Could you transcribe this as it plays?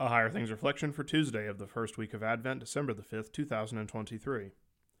A Higher Things Reflection for Tuesday of the first week of Advent, December the 5th, 2023.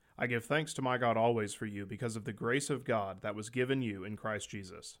 I give thanks to my God always for you because of the grace of God that was given you in Christ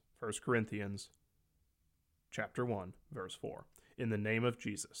Jesus. 1 Corinthians chapter 1, verse 4. In the name of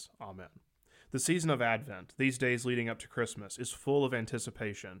Jesus. Amen. The season of Advent, these days leading up to Christmas, is full of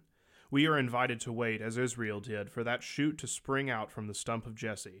anticipation. We are invited to wait, as Israel did, for that shoot to spring out from the stump of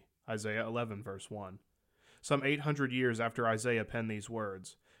Jesse. Isaiah 11, verse 1. Some 800 years after Isaiah penned these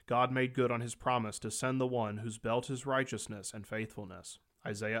words, God made good on his promise to send the one whose belt is righteousness and faithfulness.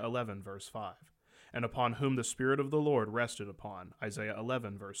 Isaiah 11, verse 5. And upon whom the Spirit of the Lord rested upon. Isaiah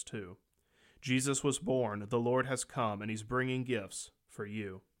 11, verse 2. Jesus was born, the Lord has come, and he's bringing gifts for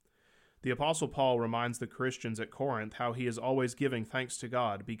you. The Apostle Paul reminds the Christians at Corinth how he is always giving thanks to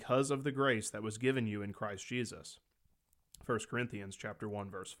God because of the grace that was given you in Christ Jesus. 1 Corinthians chapter 1,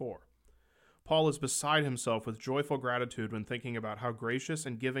 verse 4. Paul is beside himself with joyful gratitude when thinking about how gracious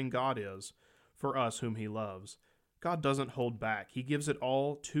and giving God is for us whom he loves. God doesn't hold back. He gives it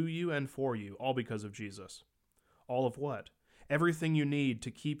all to you and for you, all because of Jesus. All of what? Everything you need to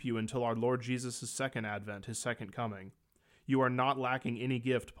keep you until our Lord Jesus' second advent, his second coming. You are not lacking any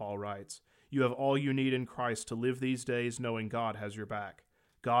gift, Paul writes. You have all you need in Christ to live these days knowing God has your back.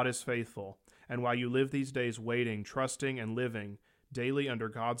 God is faithful, and while you live these days waiting, trusting, and living daily under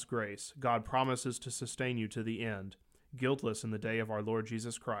God's grace, God promises to sustain you to the end, guiltless in the day of our Lord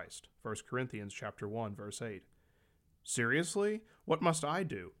Jesus Christ. 1 Corinthians chapter 1, verse 8. Seriously? What must I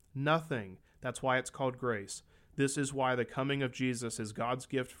do? Nothing. That's why it's called grace. This is why the coming of Jesus is God's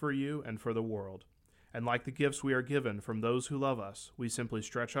gift for you and for the world. And like the gifts we are given from those who love us, we simply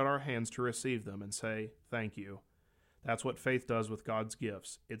stretch out our hands to receive them and say, thank you. That's what faith does with God's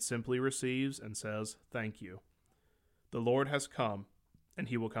gifts. It simply receives and says, thank you. The Lord has come, and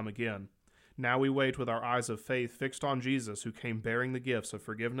he will come again. Now we wait with our eyes of faith fixed on Jesus, who came bearing the gifts of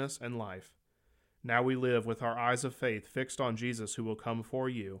forgiveness and life. Now we live with our eyes of faith fixed on Jesus, who will come for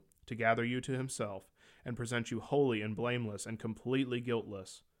you, to gather you to himself, and present you holy and blameless and completely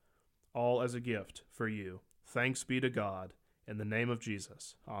guiltless, all as a gift for you. Thanks be to God, in the name of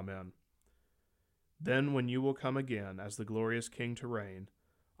Jesus. Amen. Then when you will come again as the glorious King to reign,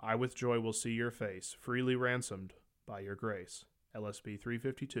 I with joy will see your face, freely ransomed by your grace. LSB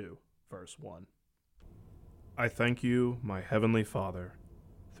 352, verse 1. I thank you, my heavenly Father,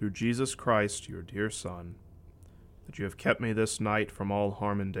 through Jesus Christ, your dear Son, that you have kept me this night from all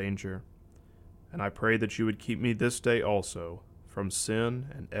harm and danger, and I pray that you would keep me this day also from sin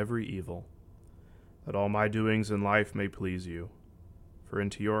and every evil, that all my doings in life may please you. For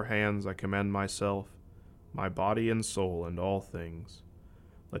into your hands I commend myself, my body and soul, and all things.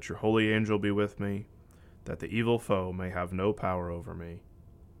 Let your holy angel be with me, that the evil foe may have no power over me.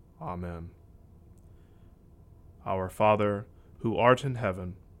 Amen. Our Father, who art in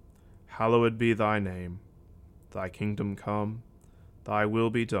heaven, hallowed be thy name. Thy kingdom come, thy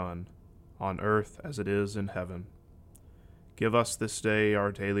will be done, on earth as it is in heaven. Give us this day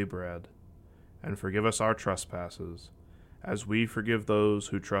our daily bread, and forgive us our trespasses, as we forgive those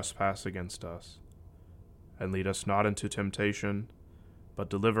who trespass against us. And lead us not into temptation, but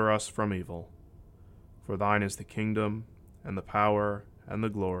deliver us from evil. For thine is the kingdom, and the power, and the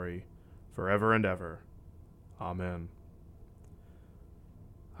glory, forever and ever. Amen.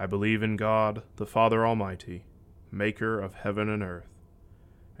 I believe in God, the Father Almighty, maker of heaven and earth,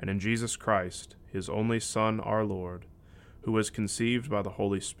 and in Jesus Christ, his only Son, our Lord, who was conceived by the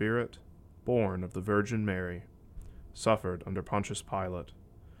Holy Spirit, born of the Virgin Mary, suffered under Pontius Pilate,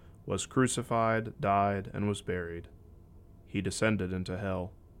 was crucified, died, and was buried. He descended into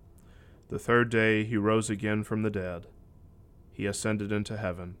hell. The third day he rose again from the dead. He ascended into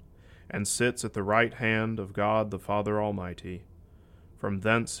heaven, and sits at the right hand of God the Father Almighty. From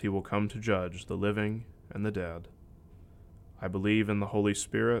thence he will come to judge the living and the dead. I believe in the Holy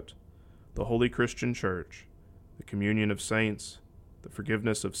Spirit, the holy Christian Church, the communion of saints, the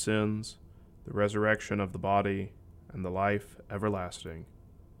forgiveness of sins, the resurrection of the body, and the life everlasting.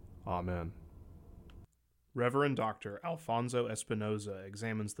 Amen. Reverend Dr. Alfonso Espinoza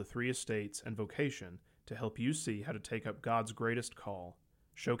examines the three estates and vocation to help you see how to take up God's greatest call,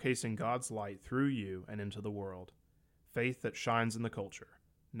 showcasing God's light through you and into the world. Faith that shines in the culture.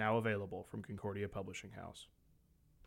 Now available from Concordia Publishing House.